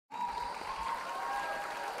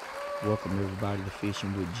Welcome everybody to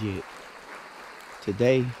Fishing with Jett.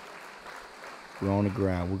 Today we're on the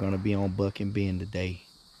ground. We're gonna be on Buck and Bend today.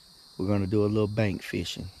 We're gonna do a little bank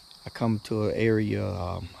fishing. I come to an area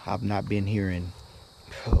I've not been here in,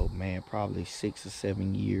 oh man, probably 6 or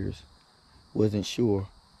 7 years. Wasn't sure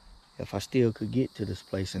if I still could get to this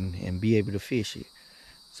place and be able to fish it.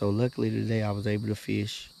 So luckily today I was able to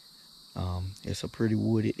fish. It's a pretty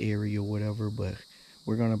wooded area or whatever, but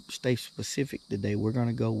we're gonna stay specific today. We're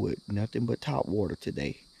gonna go with nothing but top water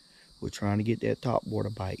today. We're trying to get that top water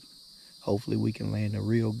bite. Hopefully we can land a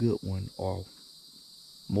real good one, or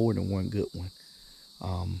more than one good one.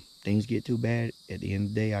 Things get too bad, at the end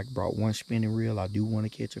of the day, I brought one spinning reel. I do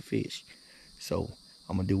want to catch a fish. So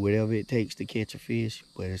I'm going to do whatever it takes to catch a fish,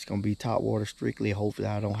 but it's going to be top water strictly. Hopefully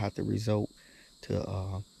I don't have to resort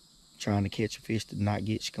to trying to catch a fish to not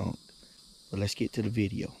get skunked. But let's get to the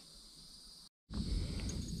video.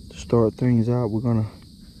 To start things out, we're gonna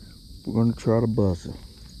try the buzzer.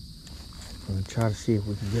 We're gonna try to see if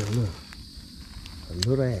we can get a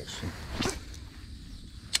little action.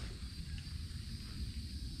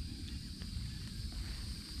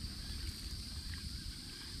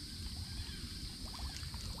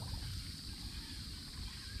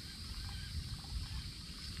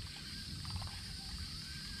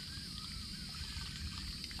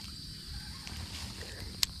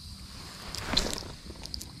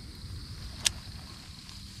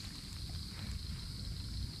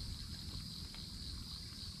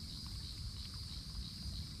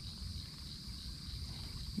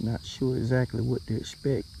 Not sure exactly what to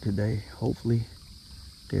expect today. Hopefully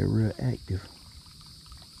they're real active.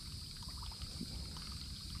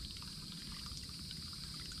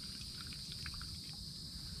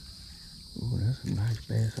 Oh, that's a nice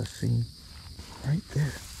bass I seen right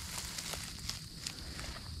there.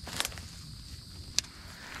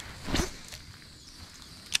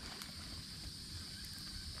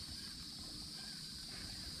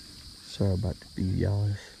 Sorry about the view, y'all.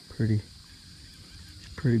 It's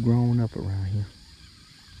pretty grown up around here.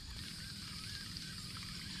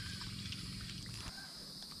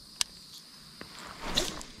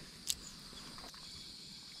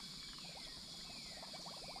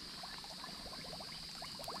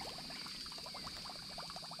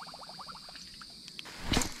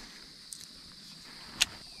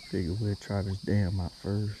 Figure we'll try this dam out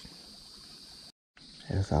first.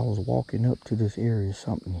 As I was walking up to this area,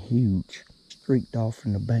 something huge streaked off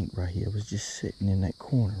from the bank right here. It was just sitting in that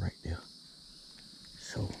corner right there.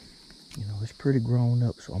 So, you know, it's pretty grown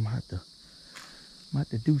up, so I'm gonna have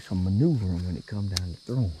to do some maneuvering when it comes down to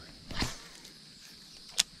throwing.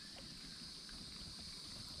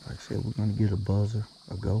 Like I said, we're gonna get a buzzer,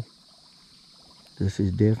 a go. This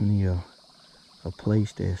is definitely a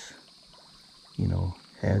place that's, you know,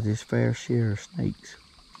 has its fair share of snakes.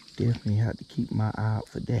 Definitely have to keep my eye out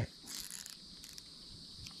for that.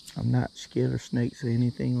 I'm not scared of snakes or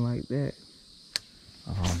anything like that,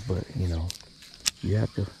 but you know, you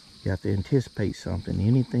have to anticipate something.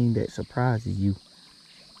 Anything that surprises you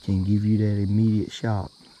can give you that immediate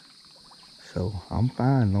shock. So I'm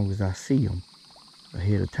fine as long as I see them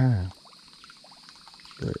ahead of time.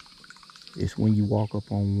 But it's when you walk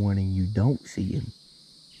up on one and you don't see him,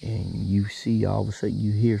 and you see all of a sudden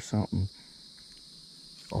you hear something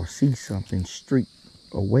or see something streak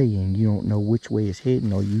away and you don't know which way it's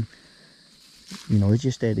heading, or you know, it's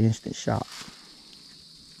just that instant shock.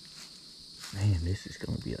 Man, this is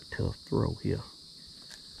gonna be a tough throw here.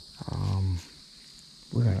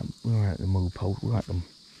 We're gonna have to move post. We're gonna have to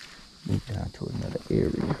move down to another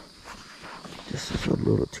area. This is a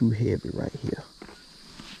little too heavy right here.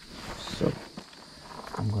 So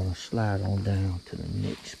I'm gonna slide on down to the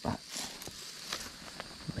next spot.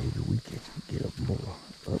 Maybe we can get a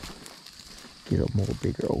more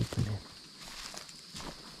bigger opening.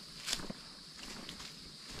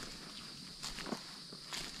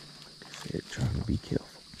 Like I said, trying to be careful.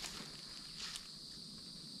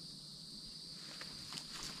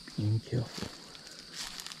 Being careful.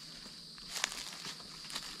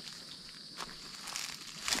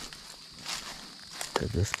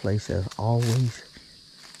 Because this place has always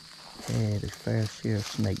had its fair share of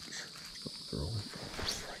snakes. Throw in front of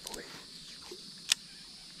us right quick.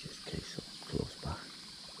 Just in case something's close by.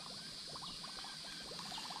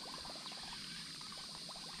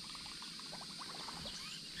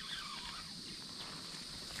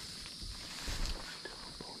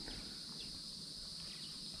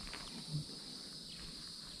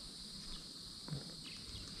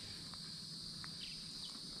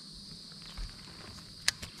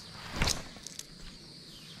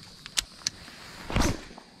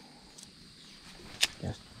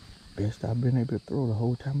 best I've been able to throw the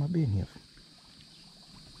whole time I've been here.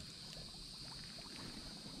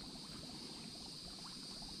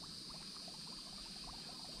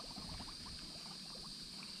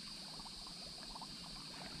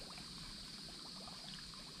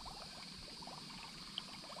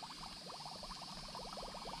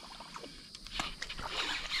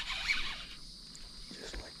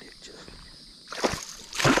 Just like that, just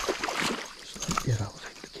like that, I was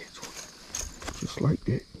able to catch one. Just like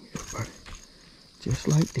that, everybody. Just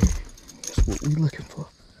like that. That's what we looking for.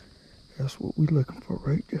 That's what we looking for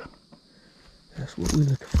right there. That's what we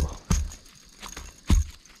looking for.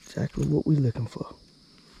 Exactly what we looking for.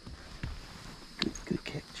 Good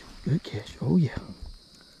catch. Good catch. Oh yeah.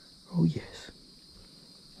 Oh yes.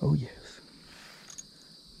 Oh yes.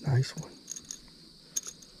 Nice one.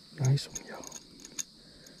 Nice one, y'all.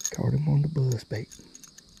 Caught him on the buzz bait.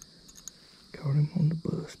 Caught him on the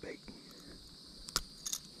buzz bait.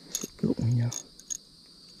 That's a good one, y'all.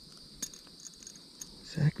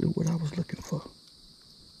 Exactly what I was looking for.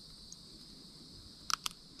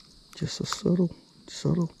 Just a subtle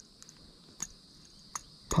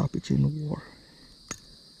poppage in the water.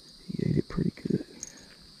 He ate it pretty good.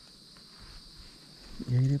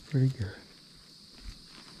 He ate it pretty good.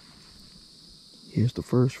 Here's the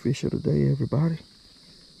first fish of the day, everybody.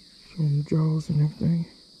 Showing the jaws and everything.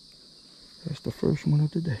 That's the first one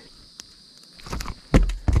of the day.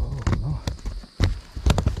 Oh, Lord.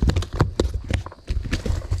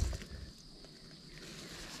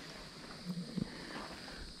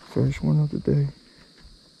 First one of the day.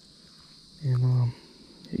 And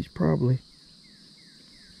he's probably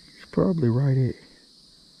right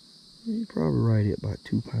at about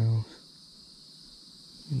 2 pounds.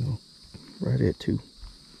 You know, right at 2.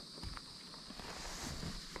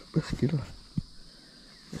 Let's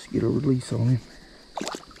get a release on him.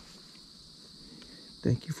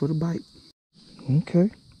 Thank you for the bite.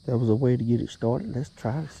 Okay, that was a way to get it started. Let's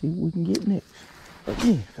try to see what we can get next.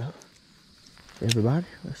 Again, everybody,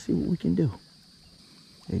 let's see what we can do.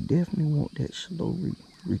 They definitely want that slow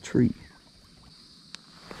retreat.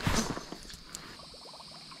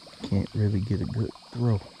 Can't really get a good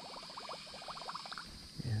throw.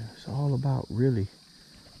 Yeah, it's all about really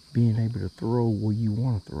being able to throw where you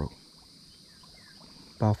want to throw.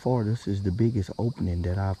 By far, this is the biggest opening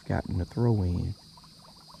that I've gotten to throw in.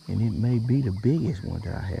 And it may be the biggest one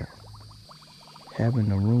that I have. Having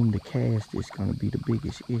the room to cast is going to be the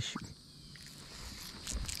biggest issue.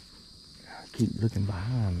 I keep looking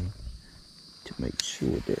behind me to make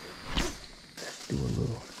sure that, let's do a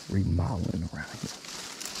little remodeling around here.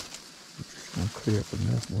 I'm just going to clear up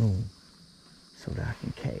enough room so that I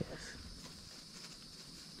can cast.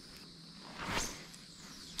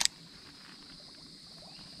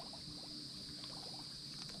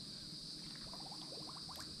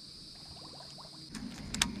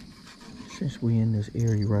 Since we in this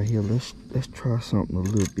area right here, let's try something a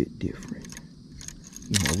little bit different.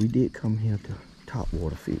 You know, we did come here to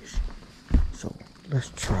topwater fish, so let's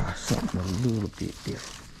try something a little bit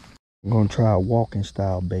different. I'm gonna try a walking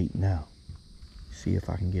style bait now. See if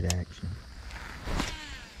I can get action.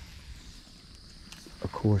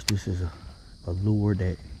 Of course, this is a lure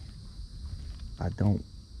that I don't,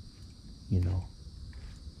 you know,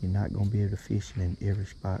 you're not gonna be able to fish it in every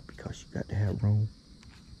spot because you got to have room.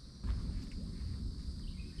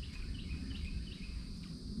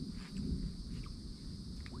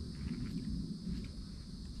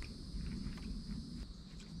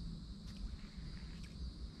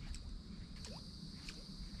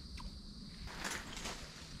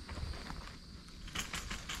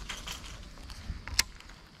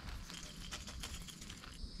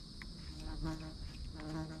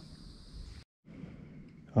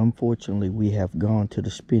 Unfortunately, we have gone to the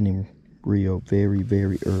spinning reel very,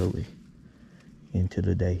 very early into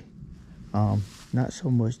the day. Not so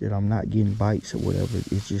much that I'm not getting bites or whatever.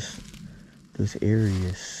 It's just this area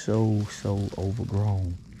is so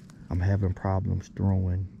overgrown. I'm having problems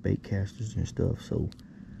throwing bait casters and stuff. So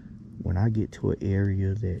when I get to an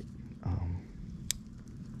area that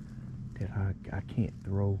I can't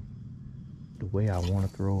throw the way I want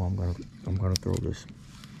to throw, I'm gonna throw this.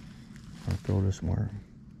 I'm gonna throw this worm.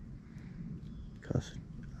 Because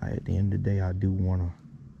at the end of the day, I do want to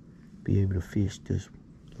be able to fish this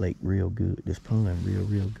lake real good, this pond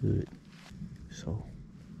real good. So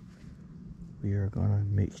we are gonna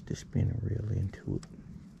mix the spinning reel into it.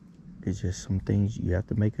 It's just some things you have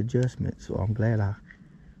to make adjustments. So I'm glad I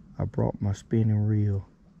brought my spinning reel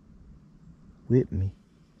with me,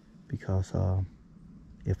 because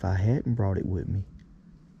if I hadn't brought it with me,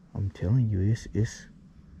 I'm telling you, it's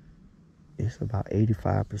about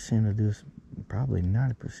 85% of this Probably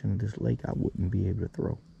 90% of this lake I wouldn't be able to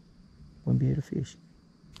throw. Wouldn't be able to fish.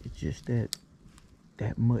 It's just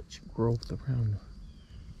that much growth around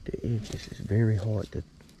the edges. It's very hard to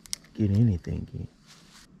get anything in.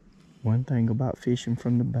 One thing about fishing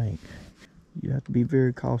from the bank, you have to be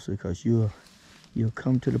very cautious, because you'll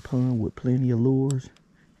come to the pond with plenty of lures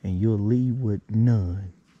and you'll leave with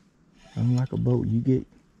none. Unlike a boat, you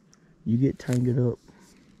get tangled up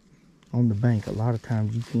on the bank. A lot of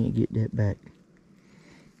times you can't get that back.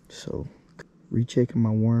 So rechecking my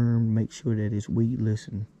worm, make sure that it's weedless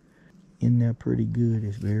and in there pretty good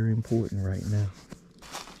is very important right now.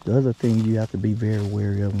 The other thing you have to be very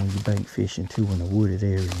wary of when you're bank fishing too, in a wooded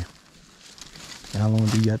area. Not only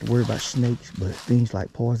do you have to worry about snakes, but things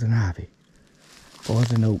like poison ivy,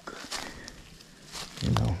 poison oak.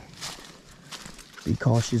 You know, be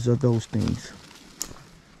cautious of those things.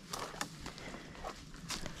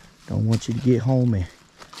 Don't want you to get home and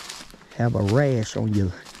have a rash on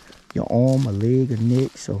your arm, or leg, or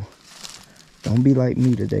neck. So don't be like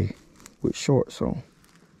me today with shorts on.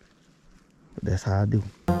 But that's how I do.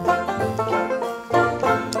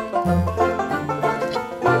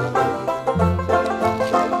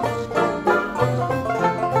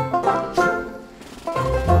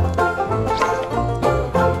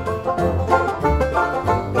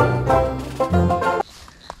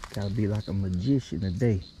 Gotta be like a magician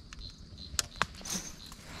today.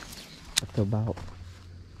 After about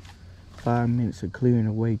 5 minutes of clearing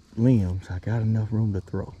away limbs, I got enough room to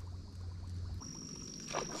throw.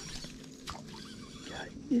 God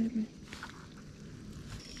damn it.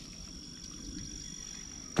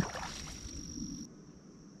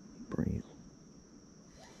 Brim.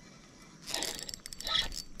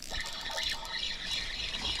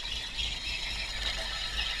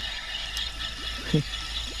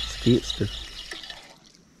 Skitster.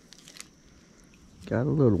 Got a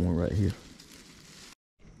little one right here.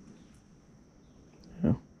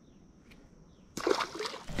 Yeah.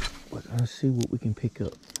 But let's see what we can pick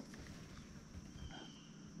up.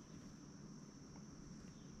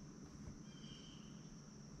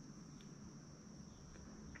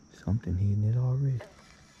 Something hitting it already.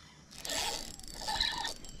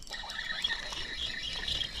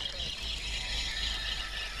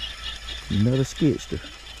 Another skitster.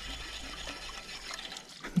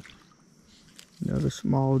 Another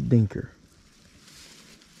small dinker.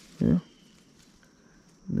 Yeah.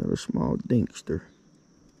 Another small dinkster.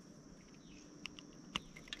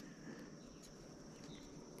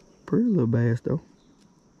 Pretty little bass though.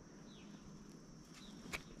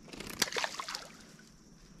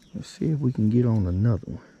 Let's see if we can get on another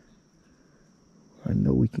one. I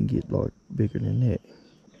know we can get a lot bigger than that.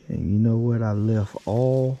 And you know what? I left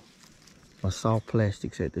all my soft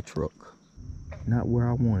plastics at the truck. Not where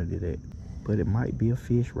I wanted it at. But it might be a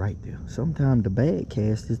fish right there. Sometimes the bad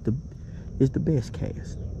cast is the best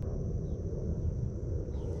cast.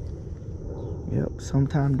 Yep,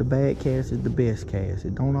 sometimes the bad cast is the best cast.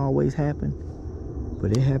 It don't always happen,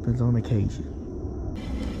 but it happens on occasion.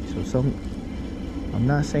 So I'm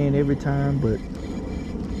not saying every time, but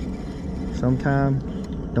sometimes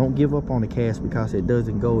don't give up on the cast because it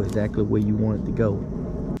doesn't go exactly where you want it to go.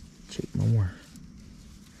 Check my worm.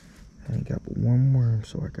 I ain't got but one worm,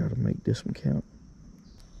 so I gotta make this one count.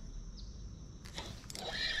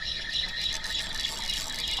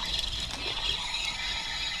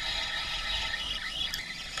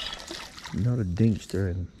 Another dinkster,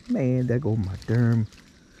 and man, there go my derm.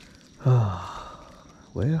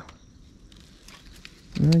 Well,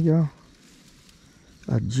 y'all,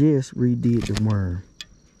 I just redid the worm,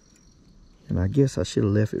 and I guess I should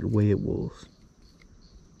have left it the way it was,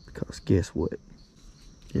 because guess what?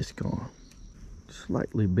 It's gone.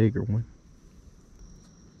 Slightly bigger one.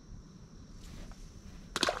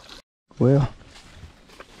 Well,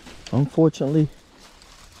 unfortunately,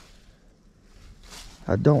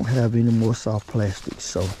 I don't have any more soft plastics,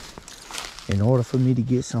 so in order for me to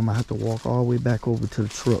get some, I have to walk all the way back over to the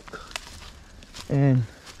truck. And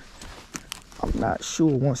I'm not sure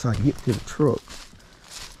once I get to the truck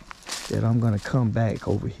that I'm gonna come back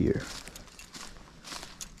over here.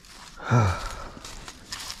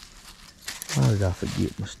 Why did I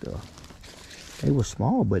forget my stuff? They were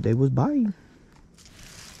small, but they was biting.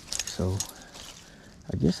 So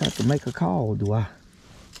I guess I have to make a call. Do I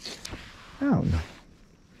don't know.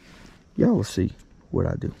 Y'all will see what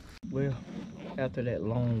I do. Well, after that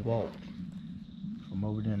long walk from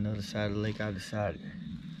over to another side of the lake, I decided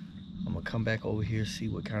I'm gonna come back over here, see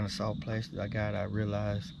what kind of soft plastic I got. I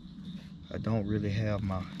realized I don't really have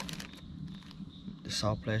the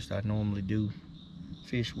soft plastic I normally do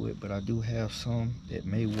fish with, but I do have some that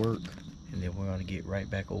may work. And then we're gonna get right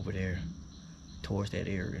back over there towards that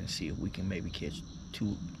area and see if we can maybe catch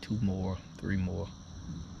two more, 3 more.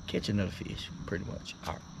 Catch another fish, pretty much.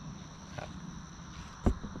 All right.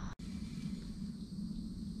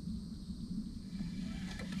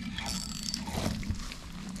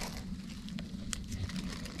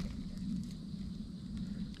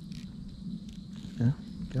 Yeah,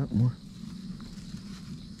 got more.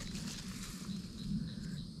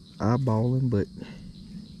 Eyeballing, but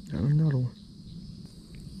got another one.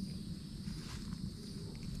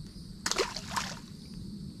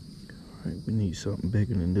 All right, we need something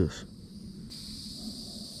bigger than this.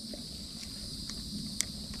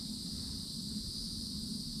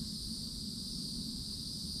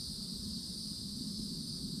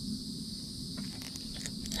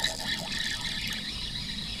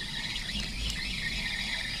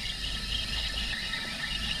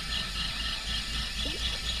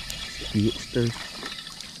 Stir.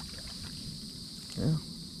 Yeah,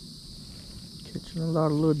 catching a lot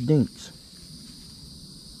of little dinks,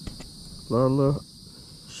 a lot of little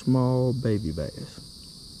small baby bass.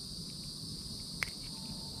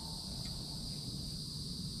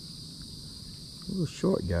 A little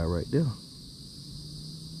short guy right there.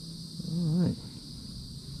 All right,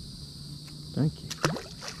 thank you.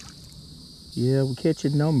 Yeah, we're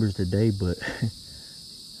catching numbers today, but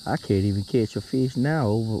I can't even catch a fish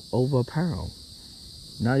now over a pound.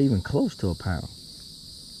 Not even close to a pound.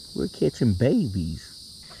 We're catching babies.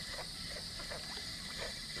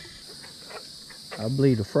 I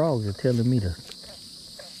believe the frogs are telling me to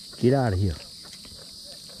get out of here.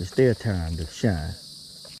 It's their time to shine.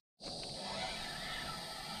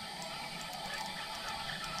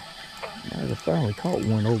 I finally caught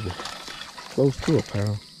one over close to a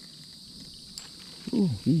pound. Ooh,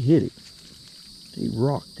 he hit it. He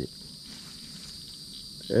rocked it.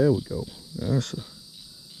 There we go. That's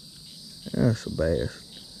a bass.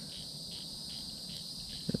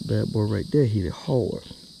 That bad boy right there hit it hard.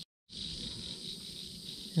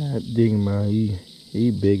 God digging my,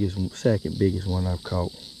 he biggest, second biggest one I've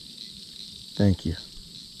caught. Thank you.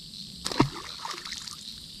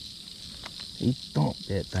 He thumped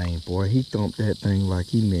that thing, boy. He thumped that thing like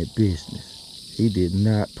he meant business. He did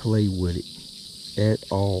not play with it at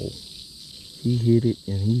all. He hit it,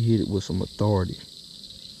 and he hit it with some authority.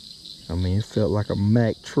 I mean, it felt like a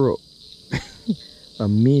Mack truck. A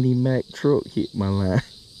mini Mack truck hit my line.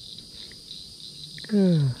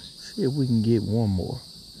 See if we can get one more.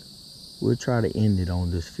 We'll try to end it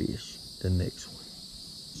on this fish, the next one.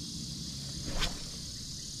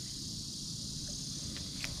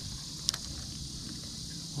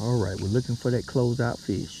 All right, we're looking for that closeout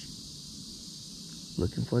fish.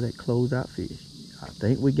 Looking for that closeout fish. I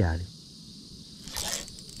think we got it.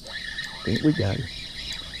 I think we got it.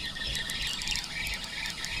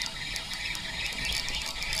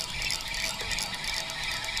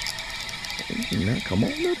 Now come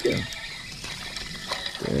on up here.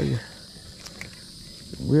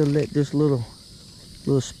 We'll let this little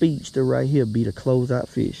speedster right here be the closeout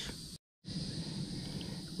fish.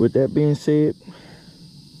 With that being said,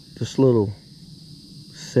 this little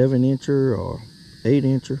 7-incher or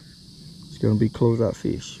 8-incher is gonna be closeout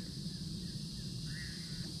fish.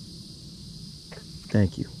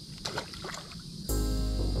 Thank you.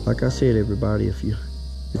 Like I said, everybody, if you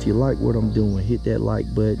like what I'm doing, hit that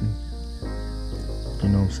like button. You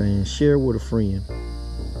know what I'm saying? Share with a friend.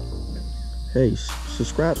 Hey,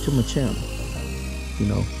 subscribe to my channel. You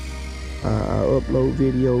know, I upload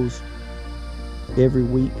videos every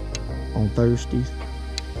week on Thursdays.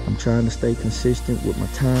 I'm trying to stay consistent with my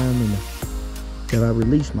time and that I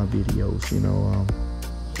release my videos. You know,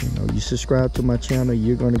 you subscribe to my channel,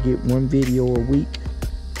 you're gonna get one video a week.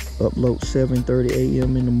 Upload 7:30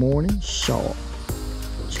 a.m. in the morning, sharp.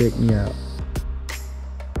 Check me out.